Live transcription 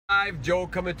Joe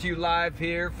coming to you live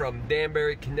here from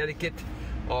Danbury, Connecticut,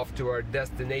 off to our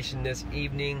destination this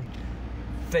evening.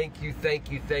 Thank you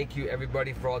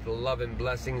everybody for all the love and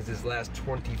blessings this last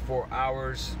 24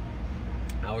 hours.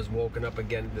 I was woken up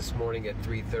again this morning at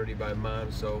 3:30 by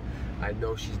Mom, so I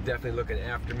know she's definitely looking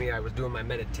after me. I was doing my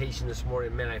meditation this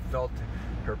morning. Man, I felt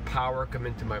her power come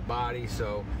into my body,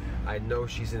 so I know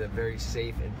she's in a very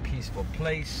safe and peaceful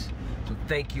place. So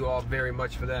thank you all very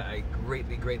much for that. I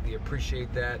greatly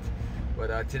appreciate that.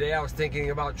 But today I was thinking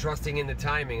about trusting in the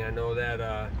timing. I know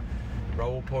that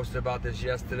Raul posted about this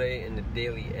yesterday in the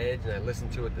Daily Edge, and I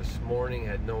listened to it this morning.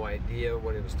 Had no idea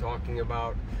what it was talking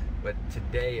about, but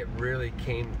today it really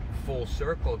came full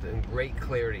circle in great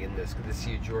clarity in this. Good to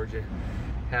see you, Georgia.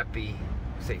 Happy,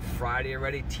 say, Friday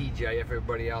already. TGIF,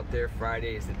 everybody out there.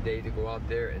 Friday is the day to go out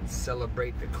there and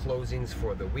celebrate the closings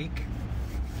for the week.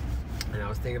 And I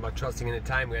was thinking about trusting in the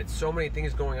time. We had so many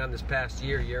things going on this past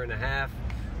year and a half.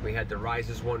 We had the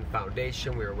Rises One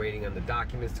Foundation. We were waiting on the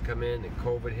documents to come in, and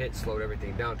COVID hit, slowed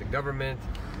everything down to government.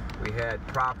 We had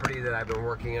property that I've been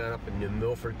working on up in New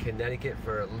Milford, Connecticut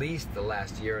for at least the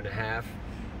last year and a half.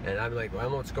 And I'm like, well, I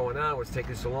don't know what's going on. What's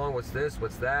taking so long? What's this?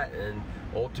 What's that? And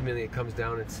ultimately it comes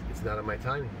down, it's not on my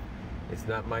timing. It's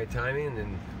not my timing,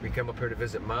 and we come up here to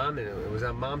visit Mom, and it was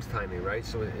on Mom's timing, right?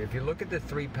 So if you look at the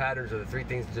three patterns, or the three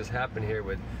things that just happened here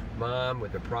with Mom,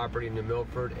 with the property in New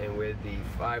Milford, and with the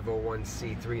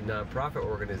 501c3 nonprofit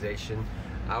organization,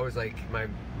 I was like,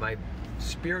 my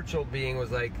spiritual being was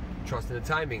like, trust in the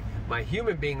timing. My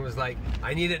human being was like,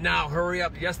 I need it now, hurry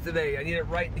up, yesterday, I need it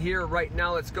right here, right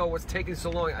now, let's go, what's taking so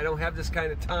long? I don't have this kind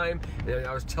of time. And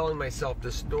I was telling myself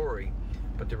this story,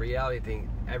 but the reality thing,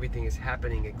 everything is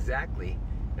happening exactly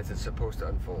as it's supposed to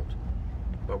unfold.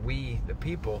 But we, the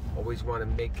people, always want to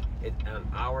make it on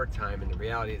our time, and the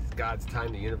reality is God's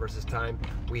time, the universe's time.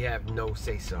 We have no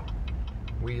say-so.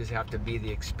 We just have to be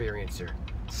the experiencer.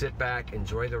 Sit back,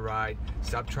 enjoy the ride,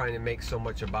 stop trying to make so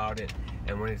much about it,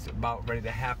 and when it's about ready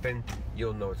to happen,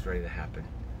 you'll know it's ready to happen.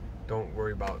 Don't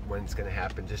worry about when it's going to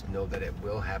happen, just know that it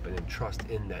will happen and trust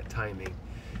in that timing.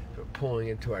 We're pulling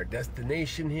into our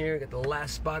destination here. Got the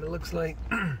last spot, it looks like.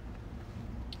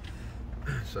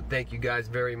 So thank you guys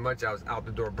very much. I was out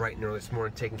the door bright and early this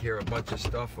morning taking care of a bunch of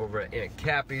stuff over at Aunt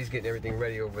Cappy's, getting everything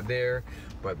ready over there.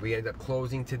 But we ended up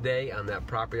closing today on that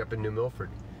property up in New Milford.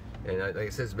 And like I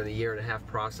said, it's been a year and a half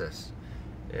process.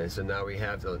 And so now we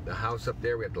have the house up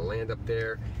there, we have the land up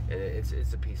there, and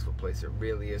it's a peaceful place. It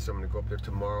really is. So I'm going to go up there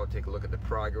tomorrow, take a look at the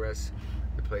progress.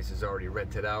 The place is already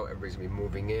rented out. Everybody's going to be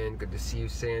moving in. Good to see you,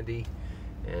 Sandy.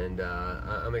 And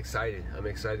I'm excited. I'm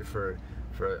excited for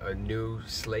a new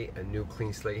slate, a new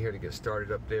clean slate here to get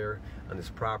started up there on this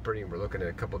property. We're looking at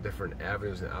a couple different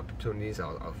avenues and opportunities.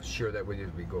 I'll share that with you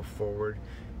as we go forward.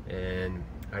 And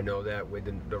I know that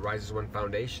with the Rises One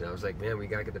Foundation, I was like, man, we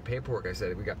got to get the paperwork. I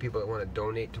said, we got people that want to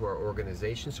donate to our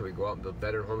organization, so we go out and build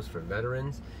veteran homes for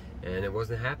veterans, and it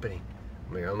wasn't happening.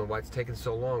 I mean, I don't know why it's taking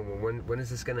so long. When is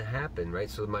this going to happen, right?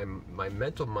 So my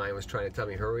mental mind was trying to tell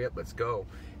me, hurry up, let's go.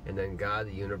 And then God,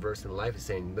 the universe, and life is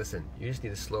saying, listen, you just need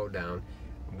to slow down,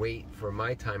 wait for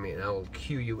my timing, and I will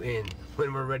cue you in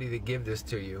when we're ready to give this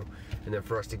to you. And then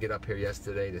for us to get up here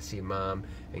yesterday to see Mom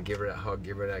and give her that hug,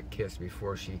 give her that kiss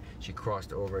before she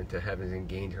crossed over into heaven and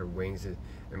gained her wings.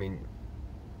 I mean,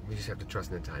 we just have to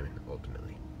trust in the timing,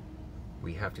 ultimately.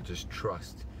 We have to just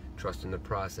trust in the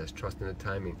process, trust in the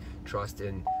timing, trust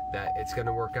in that it's going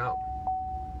to work out.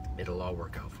 It'll all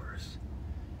work out for us.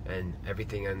 And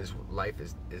everything in this life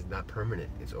is not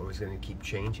permanent. It's always going to keep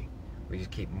changing. We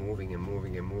just keep moving and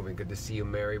moving and moving. Good to see you,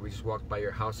 Mary. We just walked by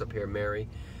your house up here, Mary,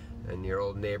 in your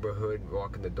old neighborhood,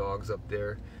 walking the dogs up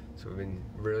there. So we've been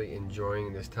really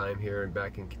enjoying this time here and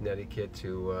back in Connecticut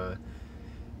to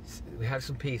have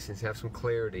some peace and have some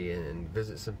clarity and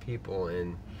visit some people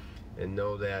and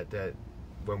know that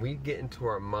when we get into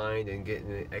our mind and get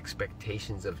into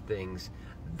expectations of things,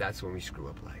 that's when we screw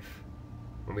up life.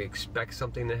 When we expect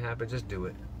something to happen, just do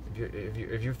it.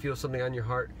 If you feel something on your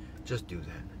heart, just do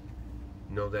that.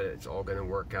 Know that it's all going to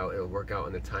work out. It'll work out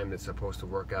in the time that's supposed to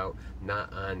work out,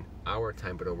 not on our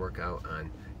time, but it'll work out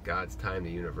on God's time, the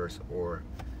universe, or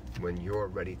when you're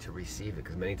ready to receive it.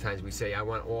 Because many times we say, I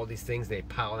want all these things, they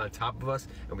pile on top of us,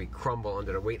 and we crumble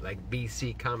under the weight, like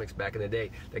BC Comics back in the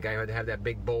day. The guy had to have that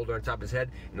big boulder on top of his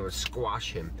head, and it would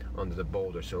squash him under the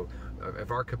boulder. So if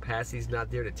our capacity is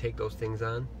not there to take those things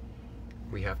on,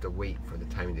 we have to wait for the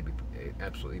timing to be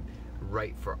absolutely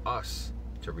right for us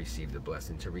to receive the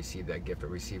blessing, to receive that gift, or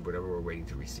receive whatever we're waiting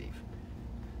to receive.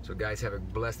 So guys, have a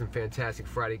blessed and fantastic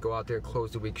Friday. Go out there and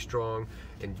close the week strong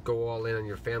and go all in on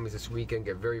your families this weekend.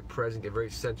 Get very present, get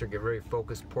very centered, get very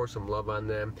focused, pour some love on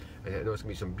them. I know it's going to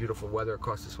be some beautiful weather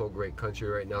across this whole great country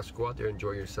right now, so go out there,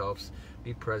 enjoy yourselves,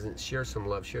 be present, share some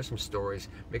love, share some stories,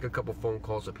 make a couple phone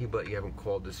calls to people that you haven't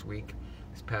called this week,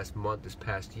 this past month, this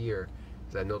past year,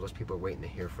 because I know those people are waiting to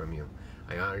hear from you.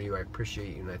 I honor you, I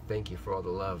appreciate you, and I thank you for all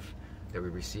the love that we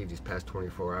received these past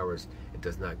 24 hours. It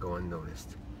does not go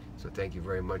unnoticed. So thank you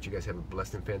very much. You guys have a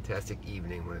blessed and fantastic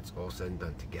evening. When it's all said and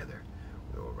done together,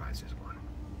 we will rise as one.